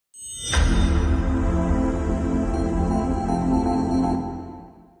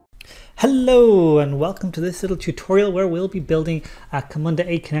Hello and welcome to this little tutorial where we'll be building a Camunda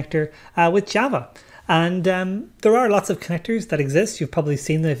connector with Java. And there are lots of connectors that exist. You've probably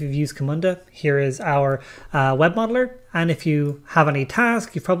seen them if you've used Camunda. Here is our web modeler. And if you have any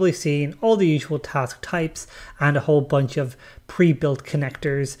task, you've probably seen all the usual task types and a whole bunch of pre-built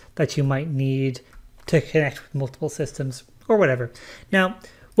connectors that you might need to connect with multiple systems or whatever. Now,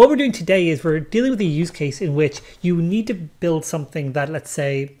 what we're doing today is we're dealing with a use case in which you need to build something that, let's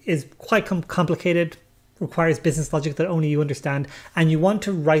say, is quite complicated, requires business logic that only you understand, and you want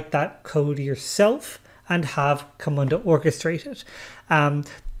to write that code yourself and have Camunda orchestrate it.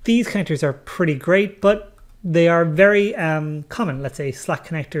 These connectors are pretty great, but they are very common. Let's say Slack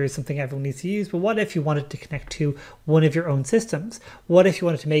connector is something everyone needs to use, but what if you wanted to connect to one of your own systems? What if you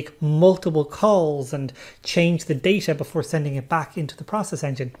wanted to make multiple calls and change the data before sending it back into the process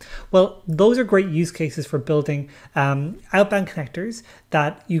engine? Well, those are great use cases for building outbound connectors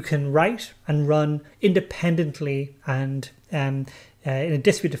that you can write and run independently and in a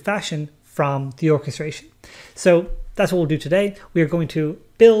distributed fashion from the orchestration. So that's what we'll do today. We are going to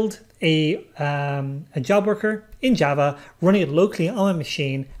build a job worker in Java, running it locally on a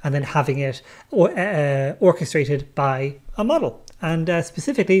machine, and then having it orchestrated by a model. And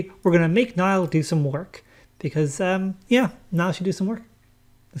specifically, we're going to make Niall do some work because, yeah, Niall should do some work.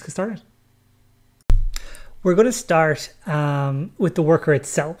 Let's get started. We're going to start with the worker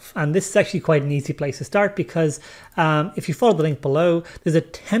itself. And this is actually quite an easy place to start because if you follow the link below, there's a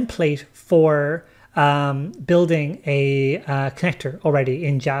template for building a connector already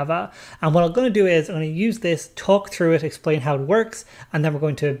in Java. And what I'm going to do is I'm going to use this, talk through it, explain how it works, and then we're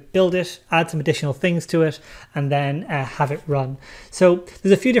going to build it, add some additional things to it, and then have it run. So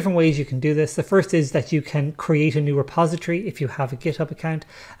there's a few different ways you can do this. The first is that you can create a new repository if you have a GitHub account,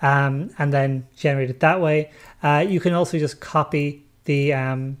 and then generate it that way. You can also just copy the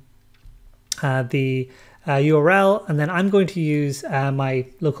URL, and then I'm going to use my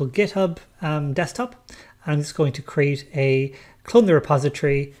local GitHub desktop. I'm just going to clone the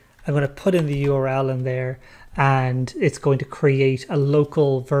repository. I'm going to put in the URL in there, and it's going to create a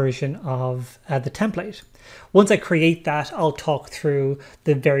local version of the template. Once I create that, I'll talk through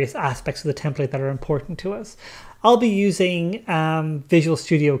the various aspects of the template that are important to us. I'll be using Visual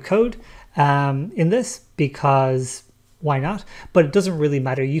Studio Code in this because why not? But it doesn't really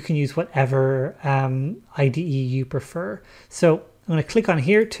matter. You can use whatever IDE you prefer. So I'm going to click on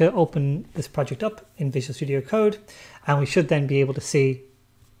here to open this project up in Visual Studio Code, and we should then be able to see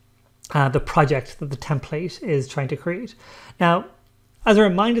the project that the template is trying to create. Now, as a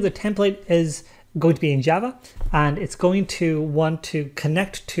reminder, the template is going to be in Java, and it's going to want to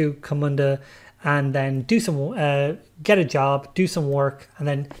connect to Camunda and then do some get a job, do some work, and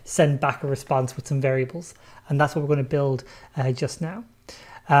then send back a response with some variables. And that's what we're going to build just now.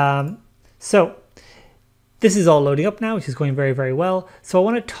 So this is all loading up now, which is going very, very well. So I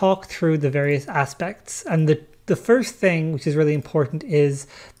want to talk through the various aspects. And the first thing, which is really important, is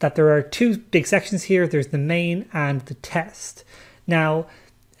that there are two big sections here. There's the main and the test. Now,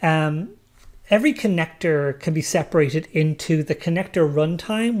 every connector can be separated into the connector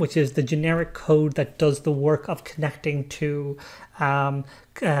runtime, which is the generic code that does the work of connecting to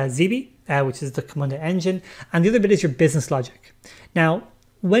Zeebe, which is the Camunda engine. And the other bit is your business logic. Now,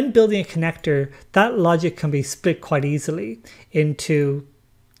 when building a connector, that logic can be split quite easily into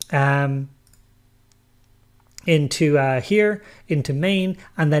here, into main,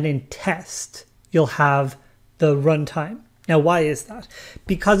 and then in test, you'll have the runtime. Now, why is that?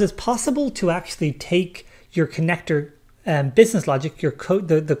 Because it's possible to actually take your connector business logic, your code,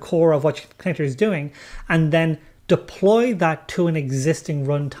 the core of what your connector is doing, and then deploy that to an existing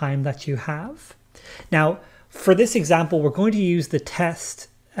runtime that you have. Now, for this example, we're going to use the test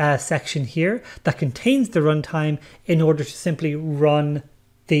section here that contains the runtime in order to simply run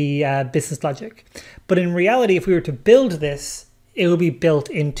the business logic. But in reality, if we were to build this, it will be built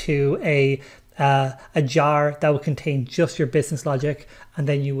into a jar that would contain just your business logic, and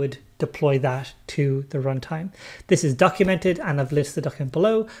then you would deploy that to the runtime. This is documented, and I've listed the document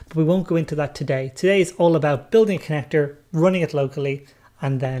below, but we won't go into that today. Today is all about building a connector, running it locally,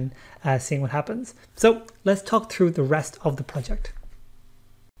 and then seeing what happens. So let's talk through the rest of the project.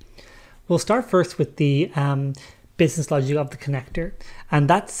 We'll start first with the business logic of the connector, and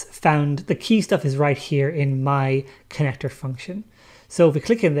that's found, the key stuff is right here in my connector function. So if we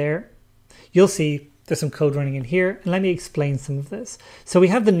click in there, you'll see there's some code running in here, and let me explain some of this. So we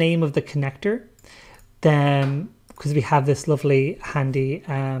have the name of the connector, then because we have this lovely handy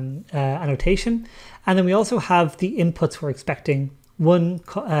annotation, and then we also have the inputs we're expecting, one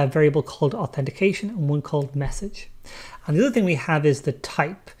variable called authentication and one called message. And the other thing we have is the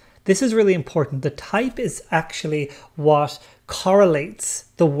type. This is really important. The type is actually what correlates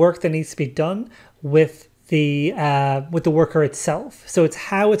the work that needs to be done with the worker itself. So it's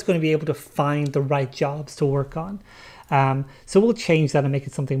how it's going to be able to find the right jobs to work on. So we'll change that and make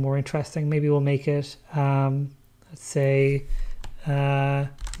it something more interesting. Maybe we'll make it, let's say,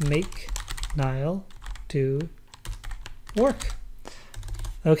 make Niall do work.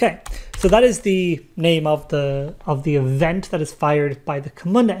 Okay, so that is the name of the event that is fired by the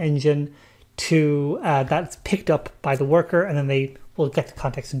Camunda engine to that's picked up by the worker, and then they will get the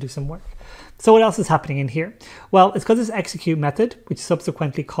context and do some work. So what else is happening in here? Well, it's got this execute method, which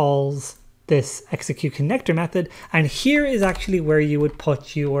subsequently calls this execute connector method, and here is actually where you would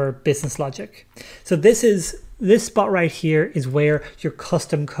put your business logic. So this spot right here is where your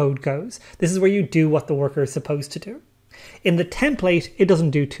custom code goes. This is where you do what the worker is supposed to do. In the template, it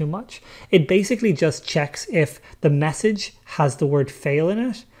doesn't do too much. It basically just checks if the message has the word fail in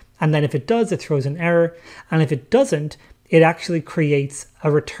it, and then if it does, it throws an error, and if it doesn't, it actually creates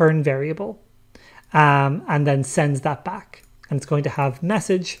a return variable and then sends that back. And it's going to have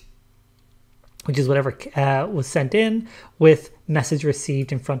message, which is whatever was sent in, with message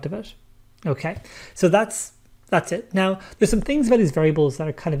received in front of it. Okay, so that's it. Now, there's some things about these variables that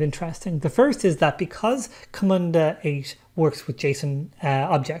are kind of interesting. The first is that because Camunda 8 works with JSON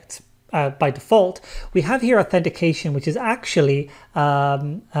objects by default, we have here authentication, which is actually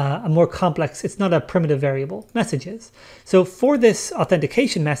a more complex, it's not a primitive variable, messages. So for this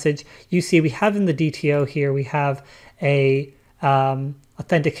authentication message, you see we have in the DTO here, we have a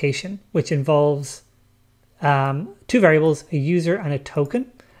authentication, which involves two variables, a user and a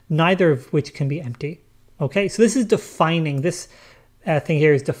token, neither of which can be empty. Okay, so this is defining, this thing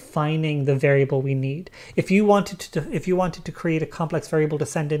here is defining the variable we need. If you wanted to create a complex variable to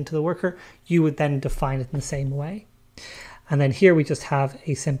send into the worker, you would then define it in the same way. And then here we just have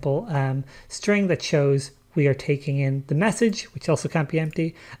a simple string that shows we are taking in the message, which also can't be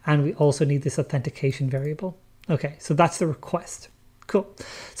empty, and we also need this authentication variable. Okay, so that's the request. Cool.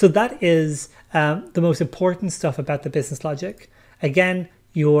 So that is the most important stuff about the business logic. Again,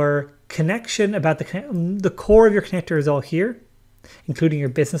 your connection about the core of your connector is all here, including your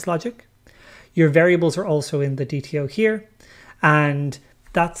business logic. Your variables are also in the DTO here, and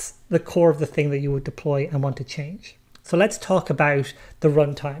that's the core of the thing that you would deploy and want to change. So let's talk about the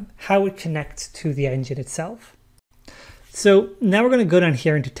runtime, how it connects to the engine itself. So now we're going to go down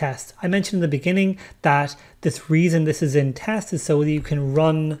here into test. I mentioned in the beginning that this reason this is in test is so that you can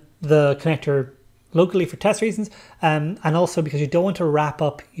run the connector locally for test reasons, and also because you don't want to wrap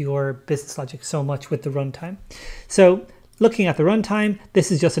up your business logic so much with the runtime. So looking at the runtime, this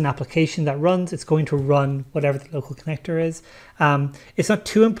is just an application that runs. It's going to run whatever the local connector is. It's not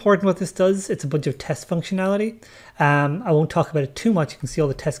too important what this does. It's a bunch of test functionality. I won't talk about it too much. You can see all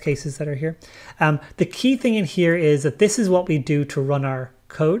the test cases that are here. The key thing in here is that this is what we do to run our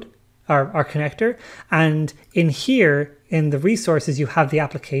code, our connector. And in here, in the resources, you have the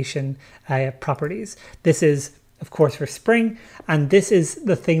application properties. This is, of course, for Spring, and this is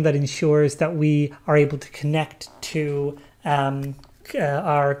the thing that ensures that we are able to connect to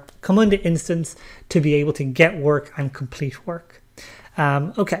our Camunda instance to be able to get work and complete work.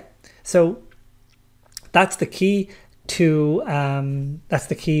 Okay, so that's the key to our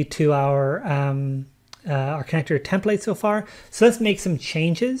connector template so far. So let's make some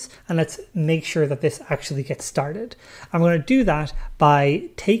changes and let's make sure that this actually gets started. I'm going to do that by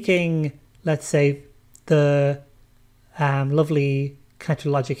taking, let's say, the lovely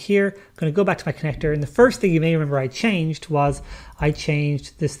connector logic here. I'm going to go back to my connector, and the first thing you may remember I changed was I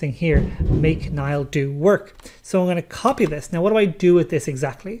changed this thing here, make Niall do work. So I'm going to copy this. Now what do I do with this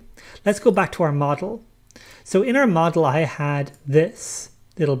exactly? Let's go back to our model. So in our model I had this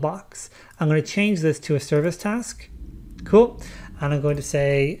little box. I'm going to change this to a service task. Cool. And I'm going to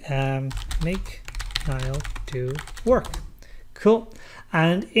say make Niall do work. Cool.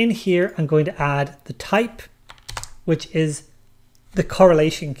 And in here I'm going to add the type, which is the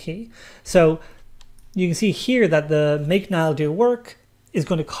correlation key. So you can see here that the make Niall do work is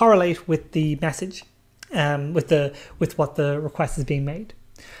going to correlate with the message, with what the request is being made.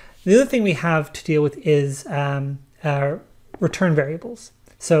 The other thing we have to deal with is return variables.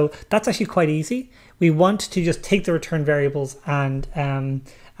 So that's actually quite easy. We want to just take the return variables and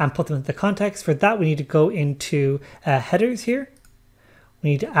put them into the context. For that, we need to go into headers here. We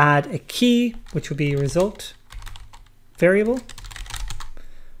need to add a key, which would be result variable.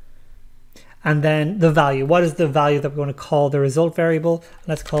 And then the value. What is the value that we're going to call the result variable?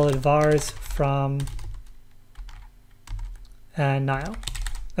 Let's call it vars from Niall.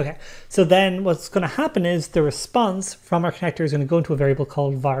 Okay, so then what's going to happen is the response from our connector is going to go into a variable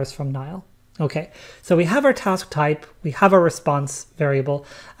called vars from Niall. Okay, so we have our task type, we have our response variable,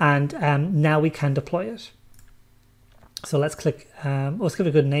 and now we can deploy it. So let's click, let's give it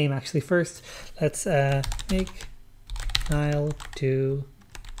a good name actually first. Let's make Niall do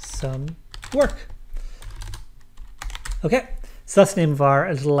some work. Okay, so that's the name of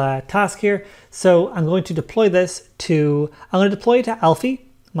our little task here. So I'm going to deploy this to, I'm going to deploy it to Alfie,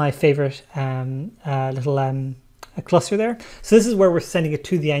 my favorite little cluster there. So this is where we're sending it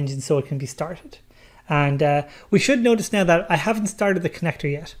to the engine so it can be started. And we should notice now that I haven't started the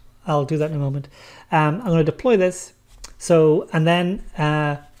connector yet. I'll do that in a moment. I'm going to deploy this. So, and then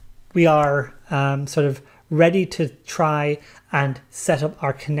we are sort of ready to try and set up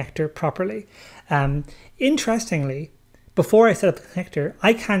our connector properly. Interestingly, before I set up the connector,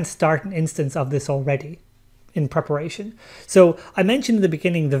 I can start an instance of this already in preparation. So I mentioned in the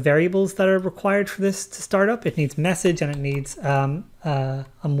beginning the variables that are required for this to start up. It needs message and it needs a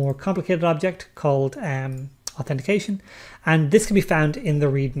more complicated object called authentication. And this can be found in the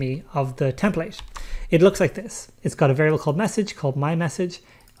README of the template. It looks like this. It's got a variable called message, called myMessage,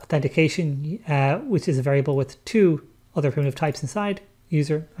 authentication, which is a variable with two other primitive types inside,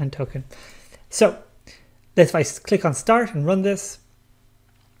 user and token. So if I click on start and run this,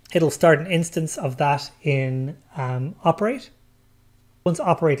 it'll start an instance of that in operate. Once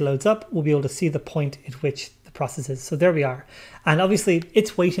operate loads up, we'll be able to see the point at which the process is. So there we are. And obviously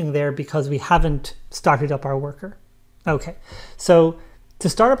it's waiting there because we haven't started up our worker. Okay, so to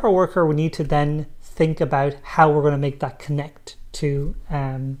start up our worker, we need to then think about how we're going to make that connect to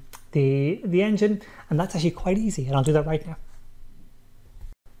the engine. And that's actually quite easy. And I'll do that right now.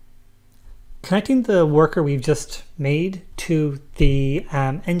 Connecting the worker we've just made to the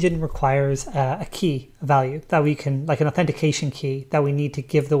engine requires a key value that we can, like an authentication key that we need to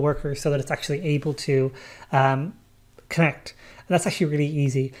give the worker so that it's actually able to connect. And that's actually really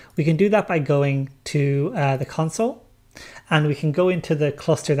easy. We can do that by going to the console, and we can go into the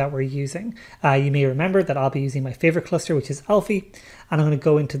cluster that we're using. You may remember that I'll be using my favorite cluster, which is Alfie, and I'm going to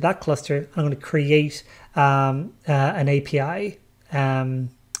go into that cluster. And I'm going to create an API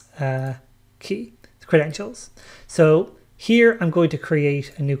key, credentials. So here I'm going to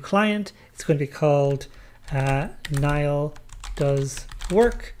create a new client. It's going to be called Niall does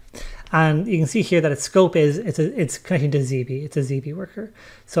work. And you can see here that its scope is, it's connecting to Zeebe. It's a Zeebe worker.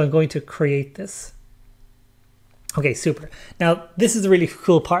 So I'm going to create this. Okay, super. Now, this is the really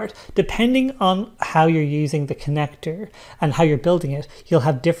cool part. Depending on how you're using the connector and how you're building it, you'll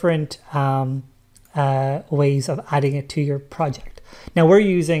have different ways of adding it to your project. Now we're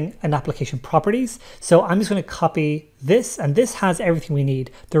using an application properties. So I'm just going to copy this, and this has everything we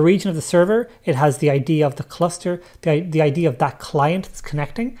need. The region of the server, it has the ID of the cluster, the ID of that client that's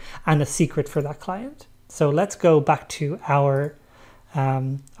connecting, and a secret for that client. So let's go back to our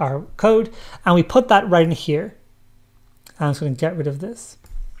code, and we put that right in here. I'm just going to get rid of this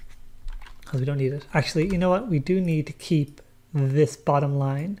because we don't need it. Actually, you know what? We do need to keep this bottom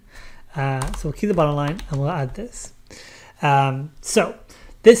line. So we'll keep the bottom line and we'll add this. So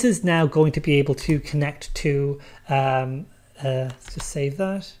this is now going to be able to connect to, let's just save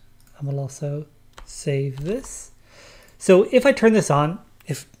that, and we'll also save this. So if I turn this on,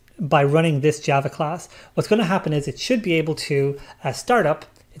 if by running this Java class, what's going to happen is it should be able to start up.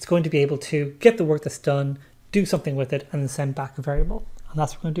 It's going to be able to get the work that's done, do something with it, and then send back a variable. And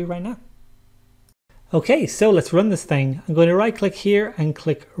that's what we're going to do right now. Okay, so let's run this thing. I'm going to right click here and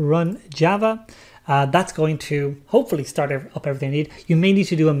click Run Java. That's going to hopefully start up everything I need. You may need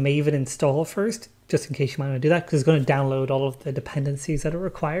to do a Maven install first, just in case you might want to do that, because it's going to download all of the dependencies that are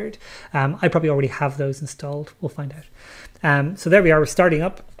required. I probably already have those installed. We'll find out. So there we are. We're starting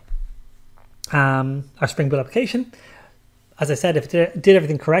up our Spring Boot application. As I said, if it did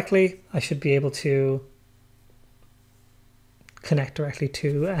everything correctly, I should be able to connect directly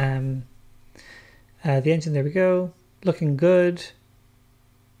to the engine. There we go. Looking good.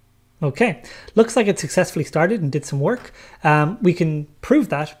 Okay, looks like it successfully started and did some work. We can prove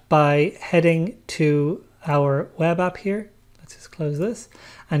that by heading to our web app here. Let's just close this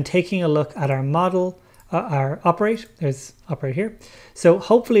and taking a look at our model, our operate. There's operate here. So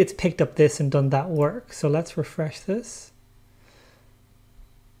hopefully it's picked up this and done that work. So let's refresh this.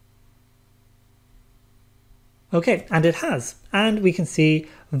 Okay, and it has. And we can see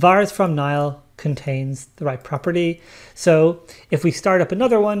vars from Niall contains the right property. So if we start up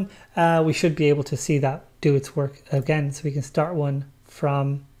another one, we should be able to see that do its work again. So we can start one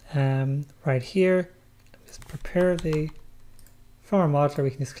from right here. Just prepare from our modeler,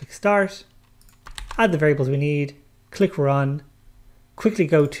 we can just click start, add the variables we need, click run. quickly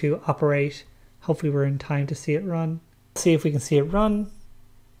go to operate. Hopefully we're in time to see it run. See if we can see it run.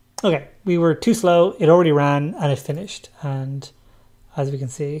 Okay, we were too slow. It already ran and it finished. And as we can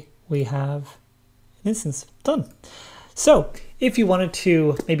see, we have an instance done. So if you wanted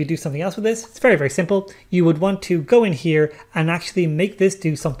to maybe do something else with this, it's very, very simple. You would want to go in here and actually make this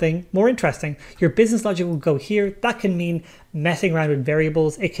do something more interesting. Your business logic will go here. That can mean messing around with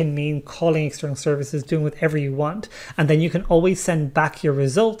variables. It can mean calling external services, doing whatever you want. And then you can always send back your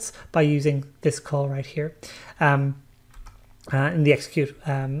results by using this call right here in the execute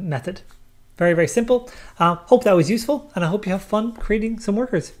method. Very, very simple. Hope that was useful, and I hope you have fun creating some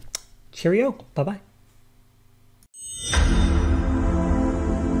workers. Cheerio. Bye-bye.